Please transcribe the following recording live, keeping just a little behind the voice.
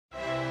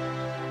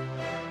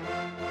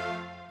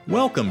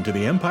Welcome to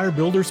the Empire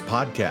Builders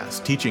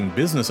Podcast, teaching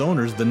business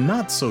owners the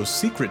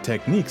not-so-secret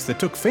techniques that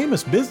took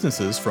famous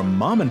businesses from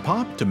mom and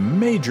pop to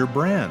major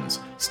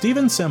brands.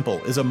 Stephen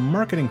Semple is a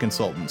marketing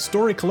consultant,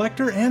 story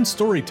collector, and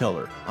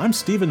storyteller. I'm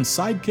Stephen's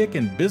sidekick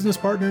and business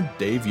partner,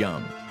 Dave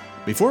Young.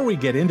 Before we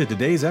get into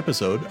today's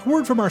episode, a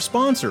word from our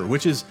sponsor,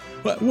 which is,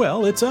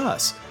 well, it's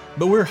us.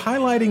 But we're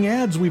highlighting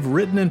ads we've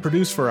written and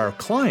produced for our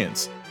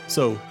clients.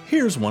 So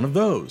here's one of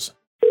those.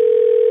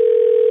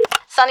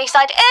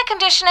 Sunnyside Air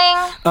Conditioning.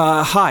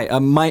 Hi,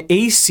 my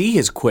AC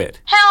has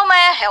quit. How may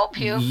I help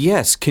you?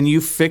 Yes, can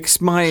you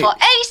fix my... For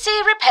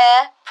AC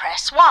repair,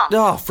 press 1.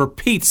 Oh, for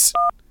Pete's...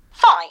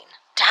 Fine.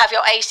 To have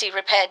your AC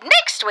repaired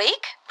next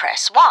week,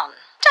 press 1.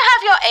 To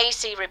have your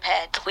AC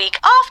repaired the week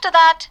after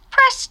that,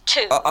 press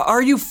 2.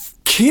 Are you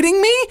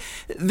kidding me?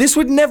 This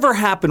would never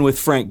happen with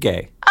Frank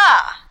Gay.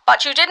 Ah,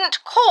 but you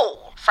didn't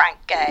call Frank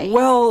Gay.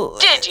 Well...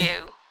 Did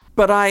you?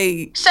 But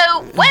I...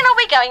 So, when are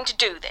we going to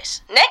do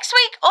this? Next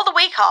week or the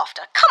week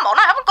after? Come on,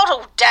 I haven't got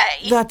all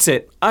day. That's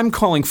it. I'm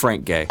calling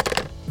Frank Gay.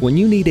 When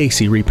you need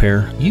AC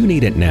repair, you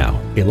need it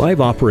now. A live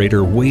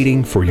operator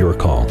waiting for your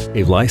call.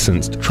 A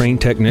licensed,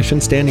 trained technician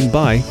standing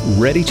by,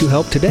 ready to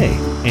help today.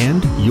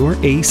 And your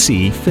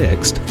AC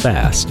fixed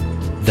fast.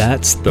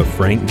 That's the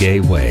Frank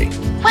Gay way.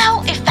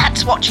 Well, if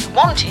that's what you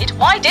wanted,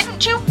 why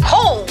didn't you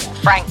call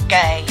Frank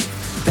Gay?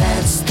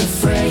 That's the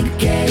Frank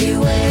Gay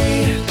way.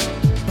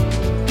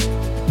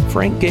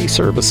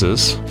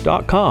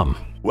 FrankGayServices.com.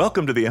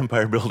 Welcome to the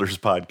Empire Builders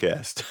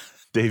Podcast.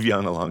 Dave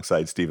Young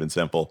alongside Stephen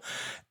Semple.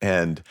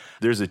 And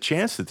there's a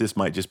chance that this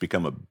might just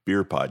become a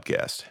beer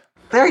podcast.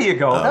 There you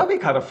go. That'd be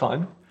kind of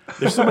fun.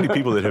 There's so many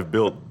people that have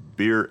built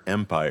beer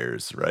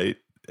empires, right?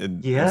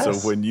 And Yes. so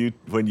when you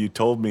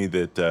told me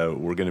that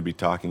we're going to be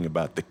talking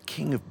about the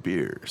king of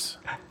beers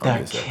on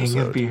That this king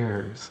episode, of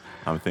beers.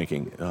 I'm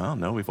thinking, oh,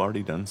 no, we've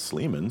already done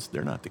Sleeman's.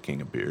 They're not the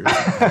king of beers.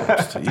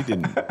 He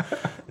didn't.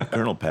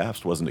 Colonel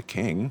Pabst wasn't a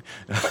king.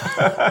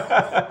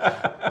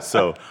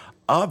 So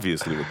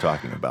obviously we're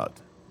talking about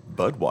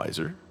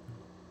Budweiser.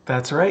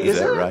 That's right. Is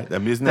that it? right? I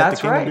mean, isn't that That's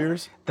the king right. of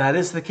beers? That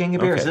is the king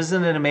of beers. Okay.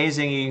 Isn't it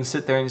amazing? You can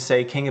sit there and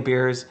say king of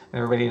beers,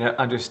 and everybody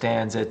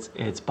understands it's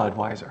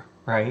Budweiser,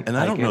 right? And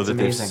I don't know it's that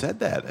amazing. they've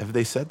said that. Have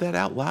they said that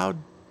out loud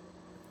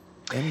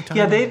anytime?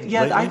 Yeah, lately?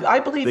 I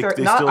believe they're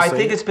They not. still I say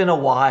think it? it's been a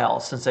while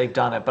since they've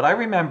done it, but I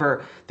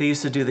remember they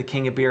used to do the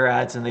king of beer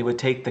ads, and they would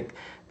take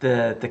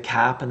the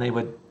cap and they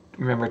would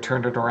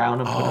turn it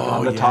around and put it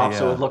on the top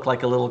so it would look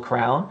like a little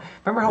crown.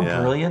 Remember how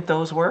brilliant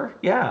those were?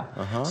 Yeah.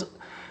 So,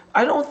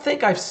 I don't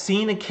think I've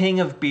seen a king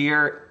of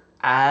beer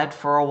ad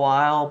for a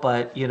while,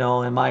 but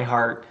in my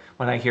heart,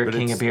 when I hear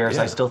king of beers,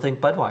 I still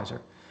think Budweiser.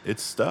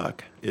 It's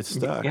stuck. It's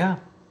stuck. Yeah.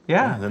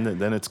 And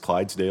then it's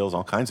Clydesdales,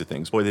 all kinds of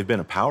things. Boy, they've been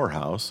a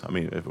powerhouse. I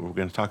mean, if we're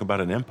going to talk about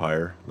an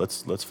empire,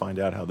 let's find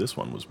out how this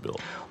one was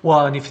built.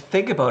 Well, and if you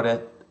think about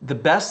it, the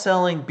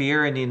best-selling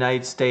beer in the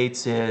United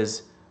States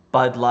is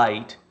Bud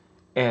Light,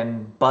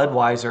 and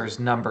Budweiser's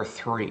number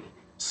 3.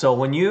 So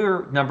when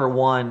you're number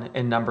 1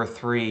 and number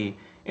 3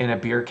 in a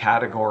beer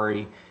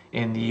category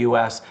in the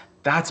U.S.,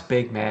 that's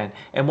big, man.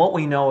 And what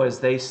we know is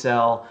they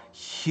sell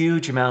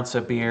huge amounts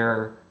of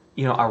beer,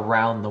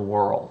 around the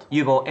world.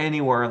 You go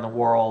anywhere in the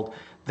world,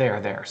 they're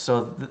there.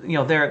 So,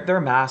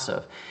 they're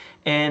massive.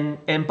 And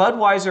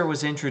Budweiser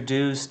was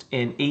introduced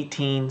in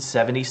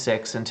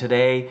 1876, and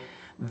today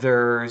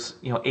there's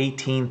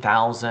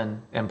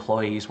 18,000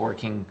 employees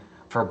working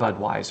for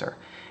Budweiser.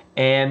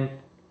 And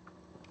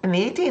in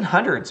the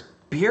 1800s,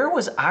 beer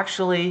was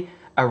actually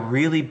a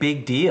really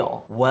big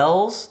deal.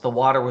 Wells, the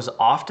water was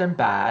often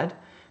bad.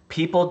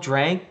 People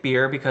drank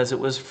beer because it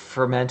was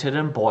fermented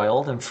and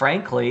boiled, and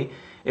frankly,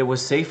 it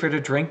was safer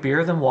to drink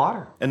beer than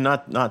water. And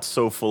not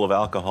so full of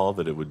alcohol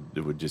that it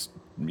would just,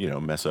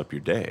 mess up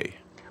your day.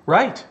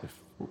 Right.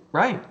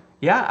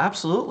 Yeah,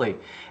 absolutely.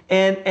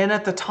 And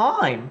at the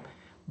time,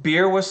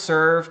 beer was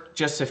served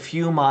just a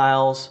few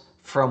miles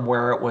from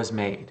where it was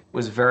made. It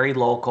was very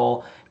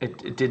local.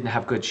 It didn't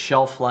have good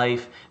shelf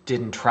life,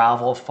 didn't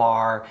travel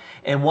far.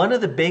 And one of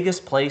the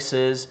biggest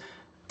places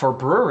for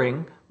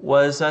brewing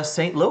was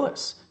St.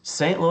 Louis.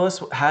 St.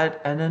 Louis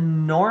had an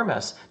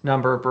enormous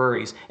number of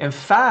breweries. In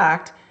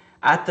fact,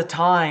 at the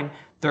time,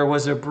 there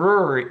was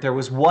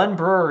one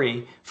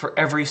brewery for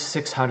every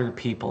 600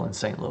 people in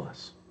St.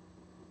 Louis.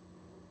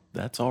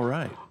 That's all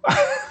right.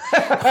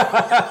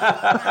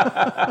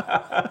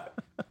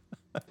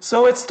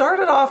 So it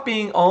started off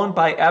being owned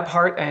by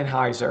Ebhard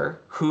Anheuser,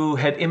 who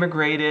had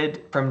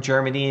immigrated from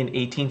Germany in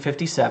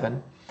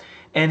 1857.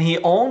 And he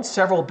owned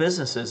several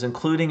businesses,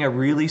 including a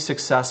really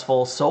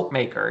successful soap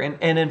maker.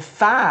 And in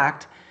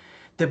fact,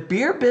 the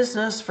beer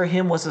business for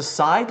him was a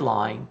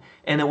sideline,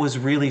 and it was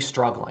really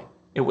struggling.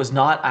 It was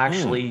not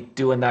actually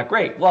doing that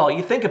great. Well,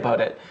 you think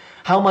about it.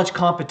 How much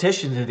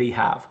competition did he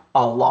have?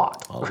 A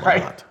lot.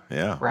 Right? Lot,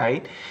 yeah.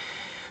 Right?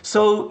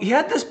 So he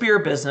had this beer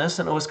business,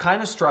 and it was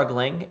kind of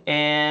struggling.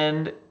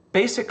 And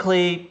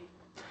basically,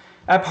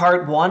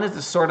 Ebhard wanted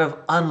to sort of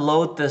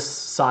unload this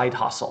side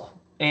hustle.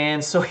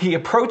 And so he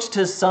approached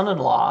his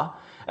son-in-law,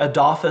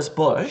 Adolphus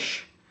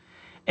Busch,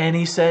 and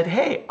he said,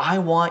 hey, I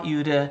want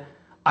you to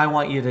I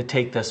want you to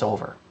take this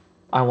over.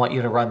 I want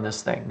you to run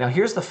this thing. Now,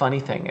 here's the funny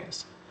thing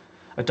is,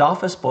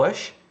 Adolphus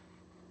Busch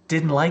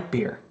didn't like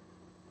beer.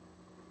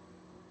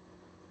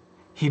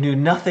 He knew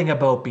nothing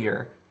about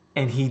beer,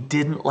 and he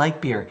didn't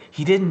like beer.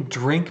 He didn't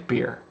drink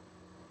beer.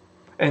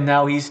 And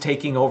now he's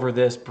taking over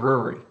this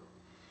brewery.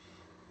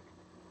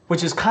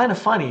 Which is kind of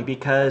funny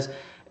because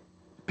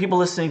people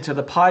listening to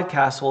the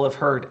podcast will have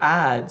heard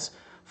ads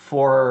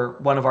for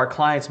one of our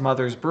clients,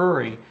 Mother's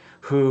Brewery,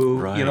 who,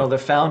 Right. The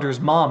founder's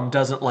mom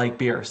doesn't like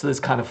beer. So that's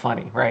kind of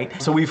funny,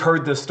 right? So we've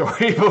heard this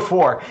story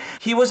before.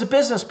 He was a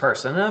business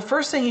person. And the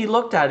first thing he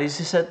looked at is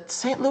he said,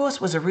 St.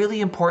 Louis was a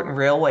really important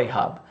railway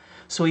hub.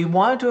 So he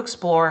wanted to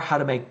explore how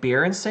to make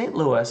beer in St.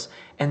 Louis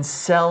and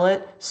sell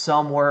it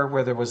somewhere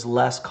where there was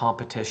less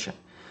competition.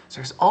 So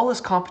there's all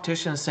this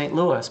competition in St.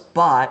 Louis,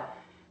 but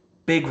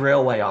big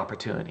railway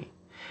opportunity.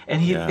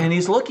 And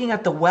he's looking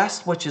at the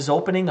West, which is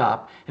opening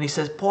up, and he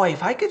says, boy,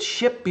 if I could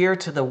ship beer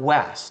to the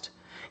West,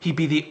 he'd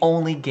be the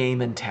only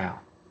game in town.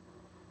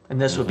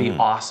 And this would be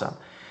awesome.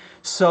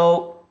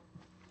 So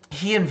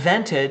he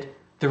invented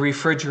the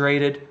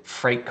refrigerated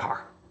freight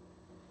car.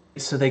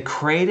 So they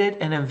created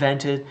and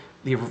invented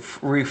the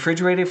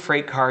refrigerated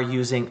freight car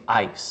using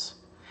ice.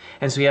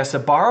 And so he has to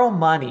borrow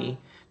money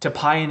to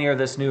pioneer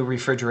this new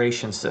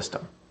refrigeration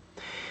system.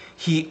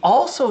 He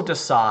also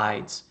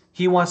decides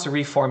he wants to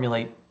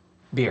reformulate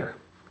beer.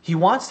 He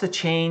wants to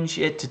change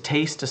it to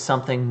taste to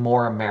something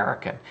more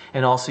American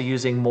and also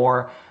using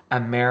more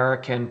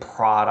American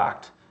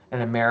product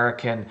and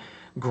American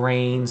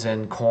grains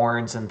and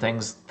corns and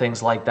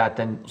things like that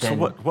than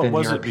what than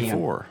was European. it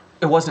before?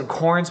 It wasn't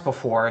corns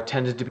before, it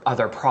tended to be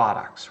other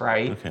products,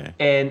 right?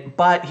 Okay.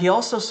 But he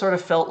also sort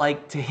of felt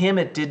like to him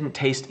it didn't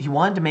taste, he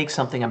wanted to make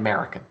something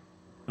American.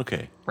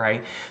 Okay.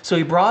 Right? So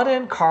he brought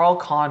in Carl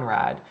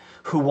Conrad,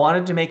 who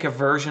wanted to make a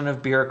version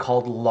of beer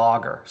called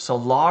lager. So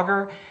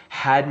lager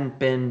hadn't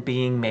been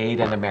being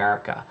made in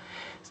America.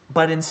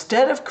 But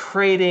instead of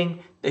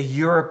creating a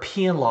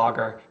European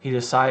lager, he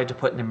decided to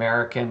put an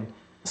American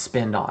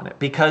spin on it.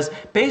 Because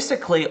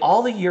basically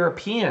all the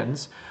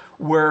Europeans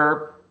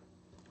were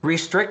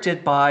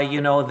restricted by,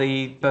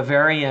 the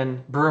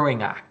Bavarian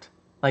Brewing Act.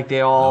 Like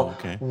they all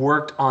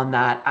worked on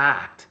that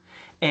act.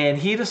 And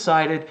he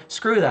decided,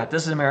 screw that,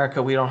 this is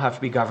America, we don't have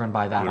to be governed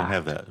by that We don't act.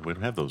 have that. We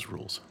don't have those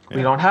rules.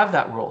 We don't have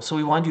that rule. So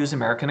we wanted to use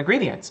American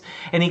ingredients.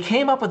 And he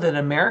came up with an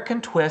American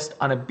twist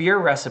on a beer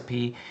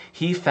recipe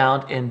he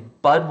found in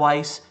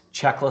Budweiser,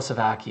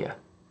 Czechoslovakia.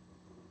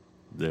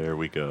 There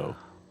we go.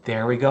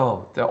 There we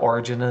go, the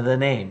origin of the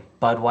name,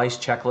 Budweiser,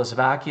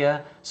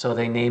 Czechoslovakia. So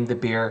they named the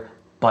beer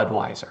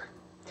Budweiser.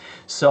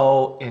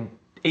 So in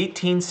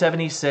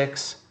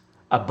 1876,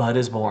 a bud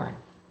is born.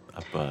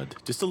 A bud.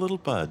 Just a little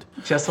bud.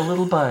 Just a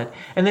little bud.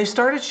 And they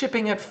started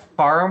shipping it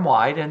far and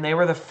wide, and they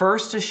were the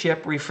first to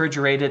ship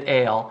refrigerated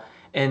ale,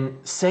 and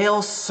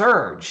sales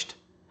surged,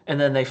 and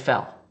then they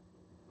fell.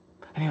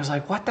 And he was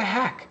like, what the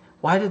heck?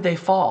 Why did they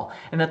fall?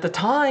 And at the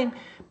time,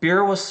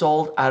 beer was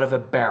sold out of a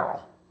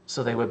barrel.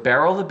 So they would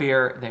barrel the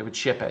beer, and they would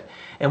ship it.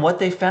 And what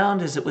they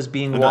found is it was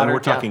being watered down. We're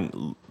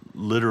talking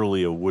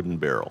literally a wooden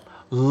barrel.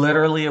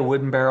 Literally a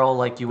wooden barrel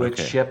like you would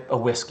ship a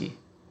whiskey.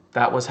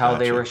 That was how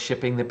they were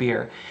shipping the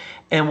beer.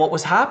 And what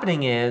was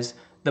happening is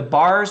the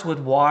bars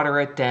would water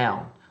it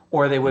down,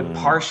 or they would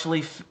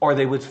or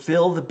they would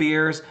fill the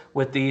beers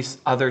with these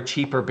other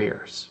cheaper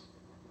beers.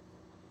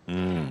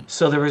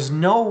 So there was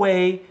no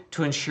way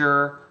to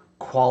ensure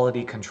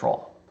quality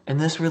control. And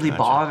this really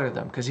bothered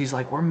them because he's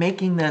like, we're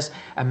making this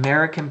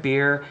American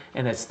beer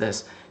and it's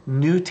this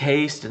new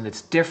taste and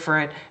it's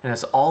different and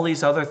it's all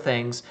these other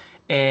things.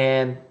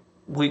 And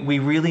we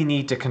really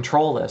need to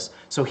control this.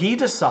 So he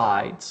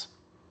decides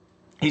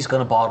he's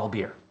going to bottle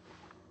beer.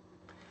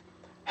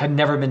 Had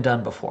never been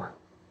done before.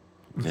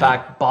 In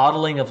fact,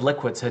 bottling of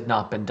liquids had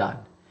not been done.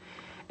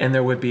 And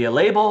there would be a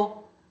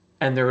label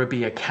and there would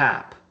be a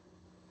cap.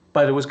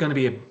 But it was going to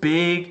be a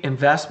big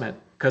investment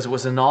because it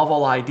was a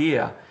novel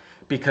idea,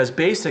 because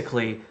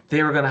basically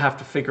they were going to have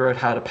to figure out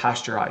how to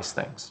pasteurize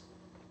things.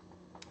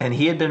 And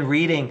he had been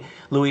reading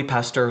Louis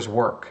Pasteur's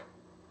work.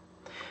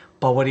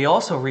 But what he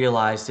also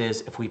realized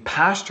is if we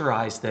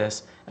pasteurized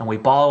this and we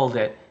bottled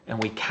it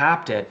and we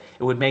capped it,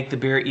 it would make the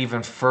beer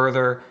even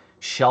further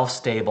shelf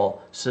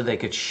stable so they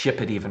could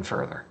ship it even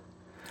further.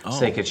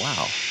 So they could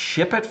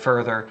ship it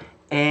further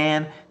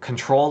and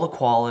control the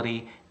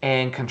quality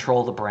and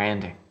control the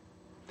branding.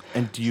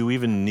 And do you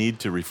even need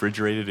to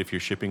refrigerate it if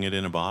you're shipping it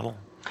in a bottle?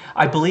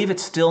 I believe it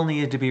still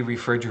needed to be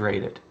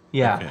refrigerated.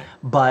 Yeah, Okay.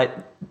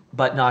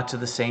 but not to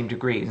the same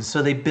degree. And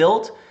so they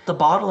built the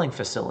bottling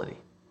facility.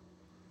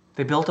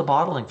 They built a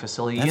bottling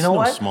facility. That's you know no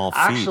what? small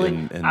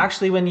feat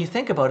Actually, when you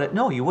think about it,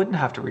 no, you wouldn't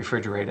have to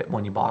refrigerate it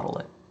when you bottle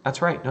it.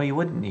 That's right. No, you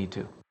wouldn't need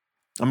to.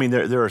 I mean,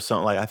 there are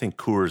some, like I think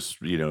Coors,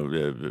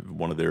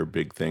 one of their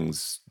big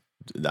things,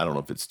 I don't know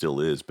if it still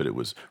is, but it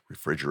was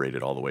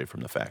refrigerated all the way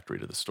from the factory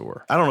to the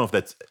store. I don't know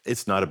if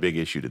it's not a big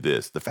issue to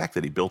this. The fact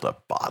that he built a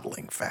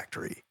bottling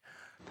factory.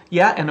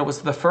 Yeah, and it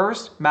was the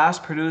first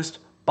mass-produced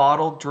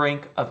bottled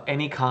drink of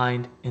any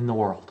kind in the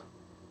world.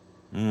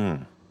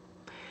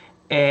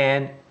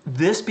 And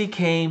this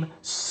became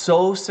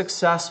so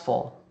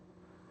successful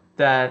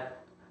that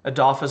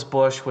Adolphus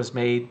Busch was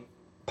made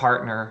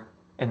partner,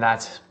 and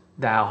that's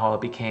now how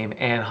it became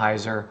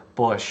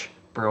Anheuser-Busch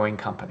Brewing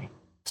Company.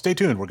 Stay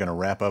tuned. We're going to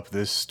wrap up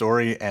this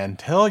story and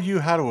tell you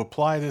how to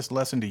apply this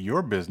lesson to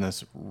your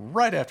business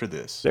right after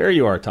this. There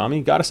you are,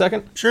 Tommy. Got a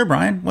second? Sure,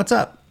 Brian. What's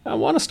up? I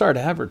want to start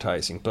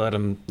advertising, but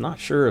I'm not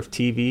sure if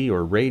TV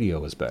or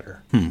radio is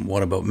better.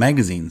 What about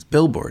magazines,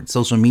 billboards,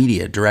 social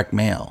media, direct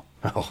mail?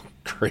 Oh,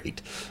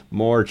 great.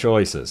 More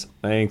choices.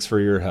 Thanks for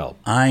your help.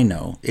 I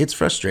know. It's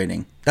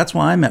frustrating. That's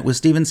why I met with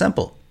Steven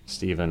Semple.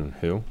 Steven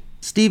who?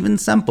 Steven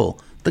Semple,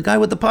 the guy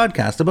with the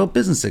podcast about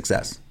business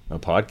success. A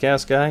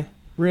podcast guy?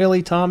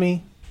 Really,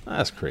 Tommy?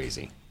 That's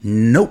crazy.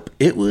 Nope.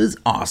 It was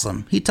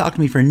awesome. He talked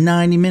to me for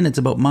 90 minutes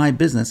about my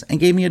business and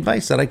gave me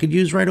advice that I could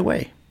use right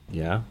away.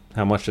 Yeah?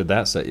 How much did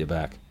that set you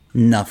back?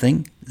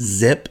 Nothing.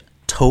 Zip.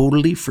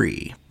 Totally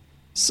free.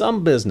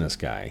 Some business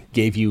guy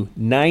gave you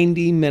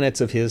 90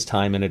 minutes of his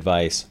time and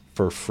advice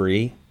for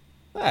free?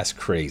 That's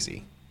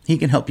crazy. He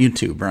can help you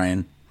too,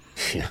 Brian.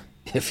 Yeah,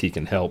 if he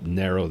can help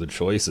narrow the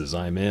choices,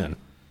 I'm in.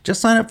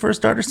 Just sign up for a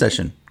starter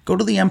session. Go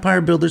to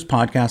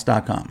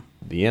theempirebuilderspodcast.com.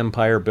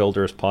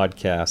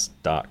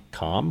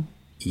 theempirebuilderspodcast.com?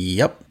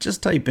 Yep.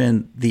 Just type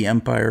in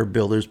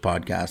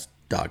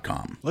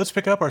theempirebuilderspodcast.com. Let's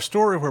pick up our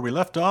story where we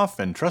left off,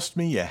 and trust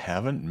me, you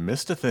haven't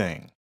missed a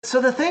thing. So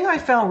the thing I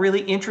found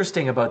really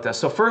interesting about this,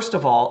 so first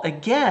of all,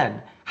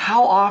 again,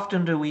 how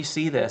often do we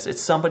see this?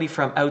 It's somebody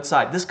from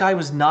outside. This guy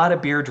was not a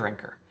beer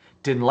drinker.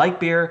 Didn't like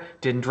beer,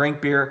 didn't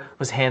drink beer,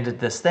 was handed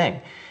this thing.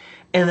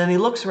 And then he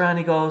looks around and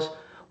he goes,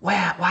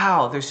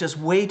 wow, there's just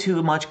way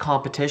too much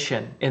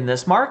competition in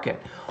this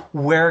market.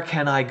 Where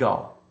can I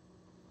go?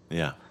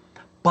 Yeah.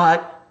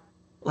 But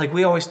like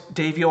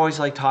Dave, you always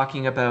like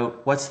talking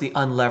about what's the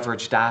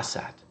unleveraged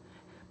asset.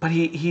 But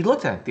he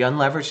looked at it. The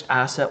unleveraged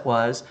asset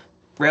was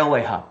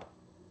railway hub.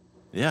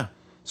 Yeah.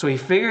 So he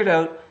figured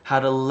out how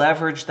to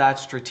leverage that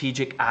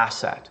strategic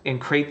asset and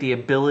create the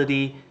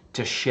ability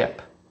to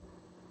ship,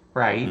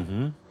 right?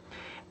 Mm-hmm.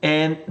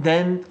 And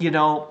then,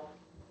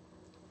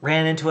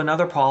 ran into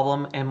another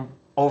problem and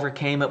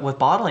overcame it with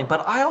bottling.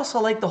 But I also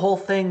like the whole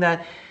thing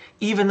that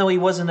even though he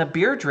wasn't a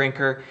beer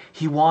drinker,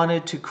 he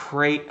wanted to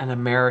create an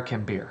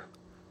American beer.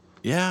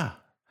 Yeah.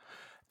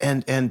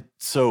 And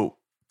so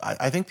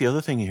I think the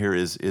other thing here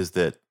is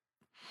that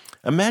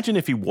imagine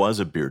if he was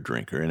a beer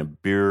drinker and a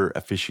beer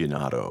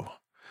aficionado.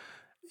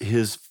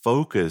 His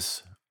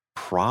focus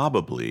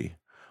probably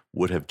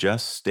would have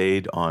just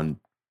stayed on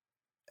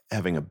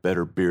having a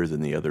better beer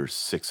than the other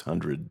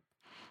 600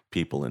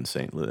 people in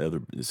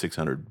other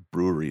 600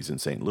 breweries in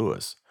St.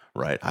 Louis,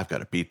 right? I've got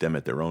to beat them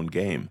at their own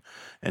game.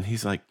 And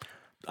he's like,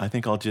 I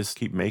think I'll just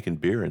keep making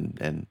beer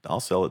and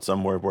I'll sell it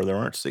somewhere where there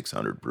aren't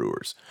 600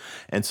 brewers.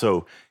 And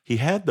so he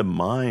had the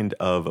mind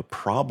of a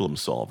problem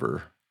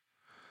solver,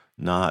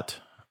 not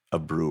a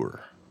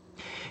brewer.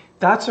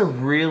 That's a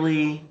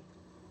really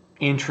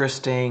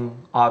interesting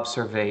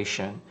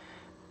observation,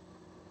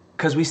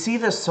 because we see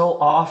this so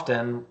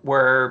often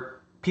where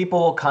people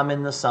will come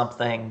into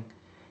something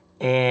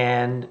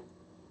and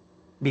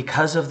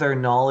because of their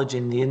knowledge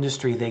in the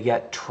industry, they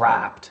get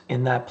trapped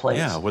in that place.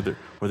 Yeah,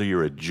 whether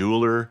you're a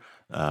jeweler,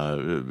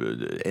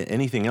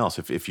 anything else,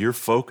 if your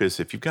focus,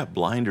 if you've got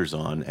blinders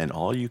on and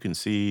all you can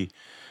see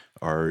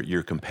are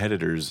your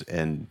competitors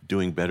and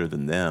doing better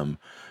than them,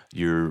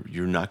 you're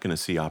not going to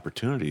see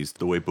opportunities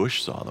the way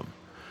Bush saw them,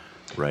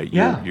 right?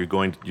 Yeah. You're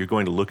going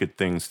to look at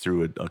things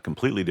through a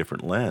completely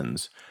different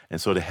lens, and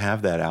so to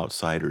have that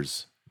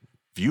outsider's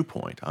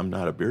viewpoint, I'm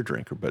not a beer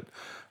drinker, but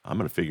I'm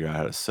going to figure out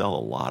how to sell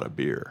a lot of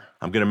beer.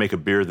 I'm going to make a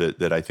beer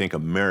that I think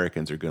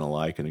Americans are going to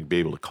like and be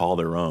able to call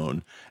their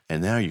own,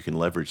 and now you can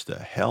leverage the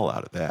hell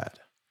out of that.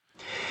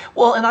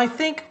 Well, and I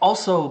think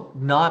also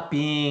not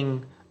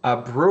being a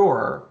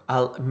brewer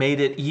made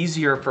it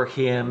easier for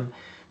him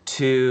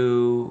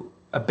to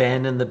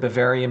abandon the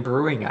Bavarian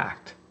Brewing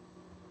Act,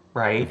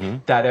 right? Mm-hmm.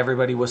 That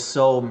everybody was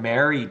so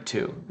married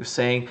to,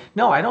 saying,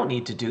 no, I don't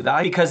need to do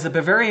that, because the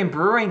Bavarian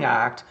Brewing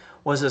Act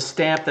was a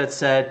stamp that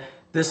said,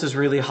 this is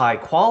really high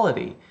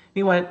quality.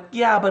 He went,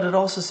 yeah, but it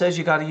also says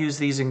you got to use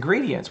these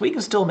ingredients. We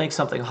can still make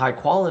something high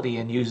quality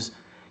and use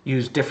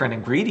different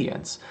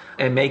ingredients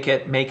and make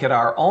it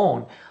our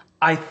own.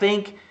 I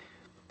think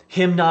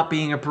him not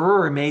being a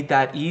brewer made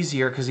that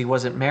easier because he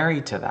wasn't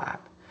married to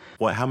that.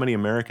 Well, how many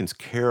Americans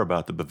care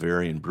about the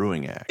Bavarian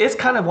Brewing Act? It's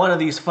kind of one of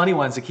these funny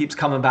ones that keeps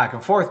coming back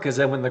and forth, because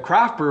then when the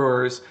craft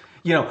brewers,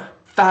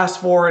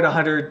 fast forward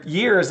 100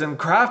 years and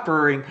craft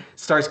brewing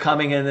starts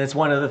coming, and it's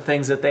one of the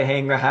things that they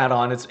hang their hat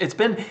on.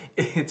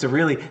 It's a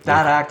really,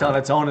 that act on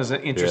its own is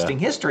an interesting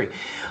history.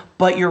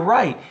 But you're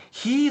right.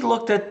 He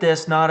looked at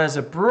this not as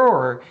a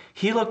brewer.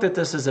 He looked at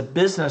this as a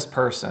business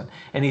person.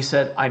 And he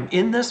said, I'm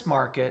in this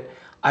market.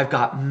 I've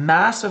got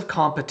massive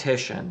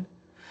competition.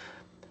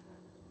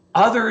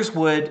 Others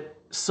would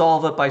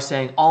solve it by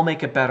saying, I'll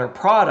make a better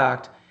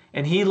product.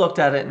 And he looked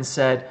at it and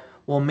said,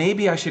 well,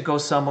 maybe I should go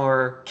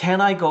somewhere.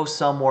 Can I go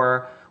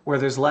somewhere where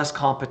there's less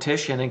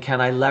competition, and can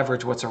I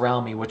leverage what's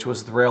around me, which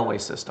was the railway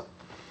system?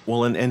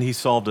 Well, and he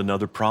solved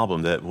another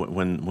problem that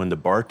when the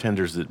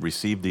bartenders that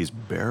receive these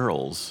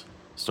barrels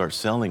start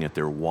selling it,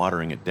 they're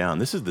watering it down.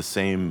 This is the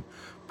same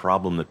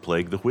problem that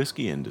plagued the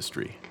whiskey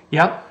industry.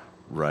 Yep.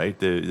 Right?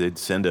 They'd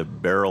send a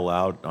barrel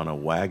out on a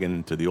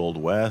wagon to the Old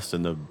West,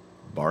 and the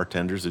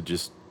bartenders would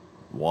just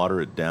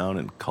water it down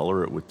and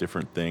color it with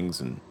different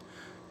things and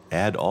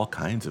add all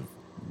kinds of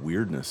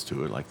weirdness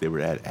to it. Like they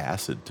would add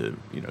acid to,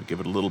 give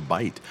it a little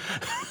bite.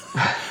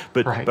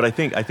 But Right. but I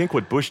think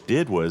what Bush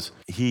did was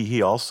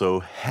he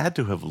also had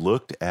to have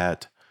looked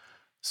at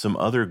some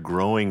other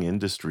growing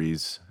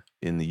industries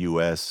in the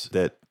U.S.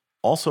 that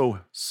also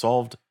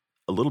solved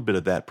a little bit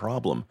of that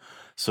problem.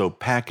 So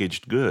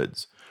packaged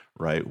goods,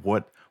 right?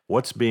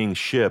 What's being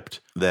shipped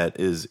that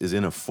is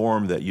in a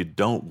form that you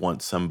don't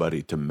want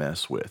somebody to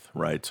mess with,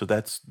 right? So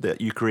that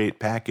you create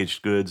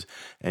packaged goods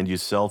and you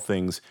sell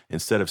things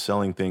instead of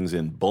selling things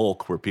in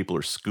bulk where people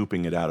are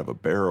scooping it out of a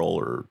barrel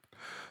or,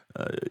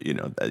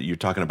 you're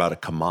talking about a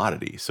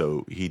commodity.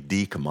 So he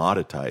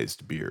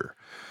decommoditized beer.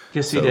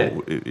 Yes, he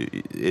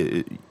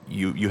did.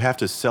 You have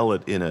to sell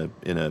it in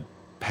a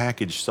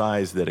package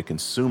size that a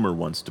consumer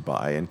wants to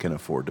buy and can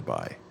afford to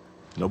buy.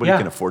 Nobody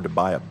can afford to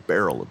buy a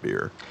barrel of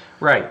beer.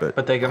 Right,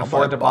 but they can I'll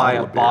afford to buy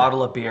a of beer.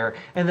 bottle of beer.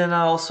 And then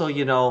also,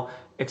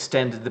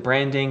 extended the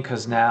branding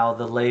because now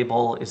the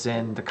label is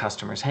in the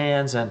customer's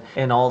hands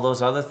and all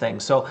those other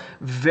things. So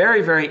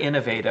very, very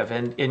innovative.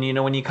 And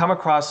when you come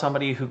across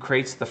somebody who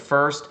creates the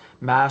first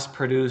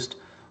mass-produced,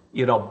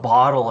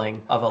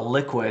 bottling of a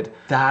liquid,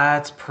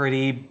 that's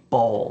pretty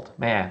bold,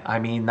 man. I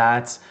mean,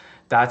 that's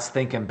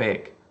thinking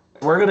big.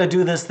 We're going to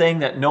do this thing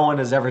that no one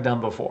has ever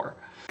done before.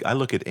 I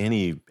look at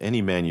any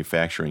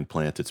manufacturing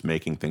plant that's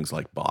making things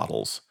like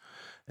bottles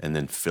and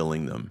then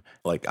filling them.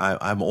 Like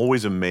I'm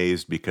always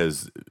amazed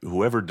because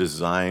whoever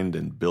designed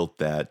and built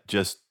that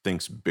just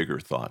thinks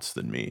bigger thoughts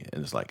than me.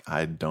 And it's like,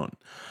 I don't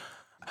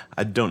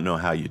know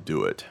how you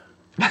do it.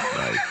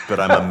 Right? But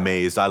I'm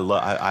amazed. I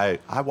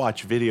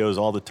watch videos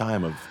all the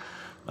time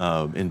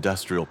of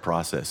industrial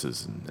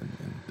processes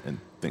and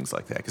things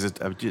like that because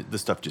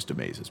this stuff just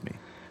amazes me.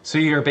 So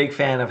you're a big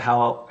fan of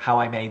how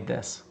I made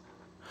this.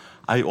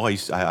 I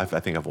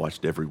think I've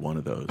watched every one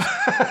of those.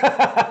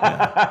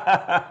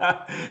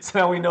 So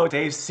now we know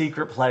Dave's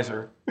secret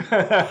pleasure.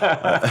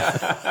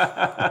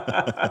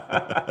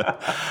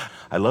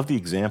 I love the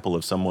example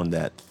of someone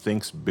that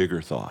thinks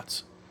bigger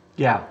thoughts.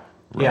 Yeah.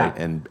 Right. Yeah.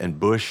 And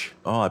Bush,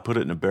 I put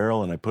it in a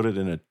barrel and I put it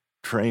in a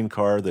train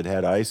car that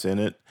had ice in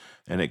it,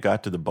 and it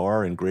got to the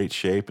bar in great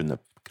shape, and the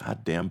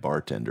goddamn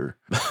bartender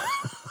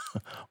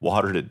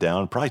watered it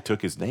down, probably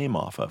took his name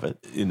off of it,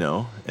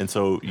 and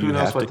so you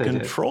have to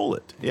control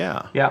it.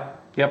 Yeah. Yep.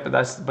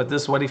 But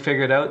this is what he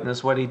figured out, and this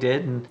is what he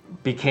did, and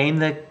became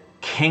the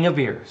king of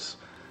beers.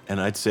 And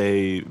I'd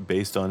say,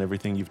 based on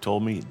everything you've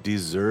told me,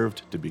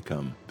 deserved to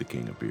become the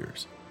king of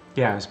beers.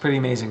 Yeah, it's a pretty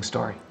amazing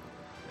story.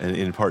 And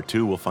in part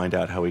 2, we'll find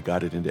out how he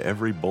got it into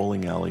every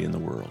bowling alley in the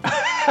world.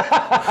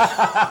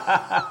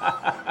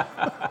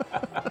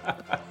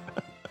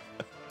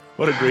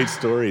 What a great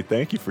story.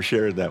 Thank you for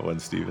sharing that one,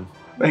 Stephen.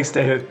 Thanks,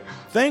 David.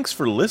 Thanks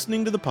for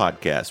listening to the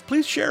podcast.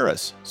 Please share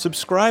us,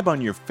 subscribe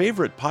on your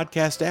favorite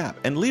podcast app,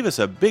 and leave us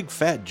a big,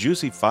 fat,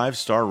 juicy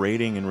 5-star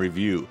rating and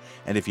review.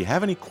 And if you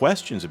have any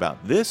questions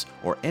about this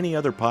or any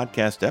other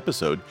podcast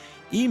episode,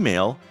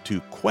 email to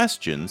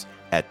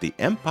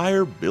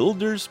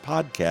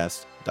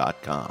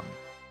questions@theempirebuilderspodcast.com.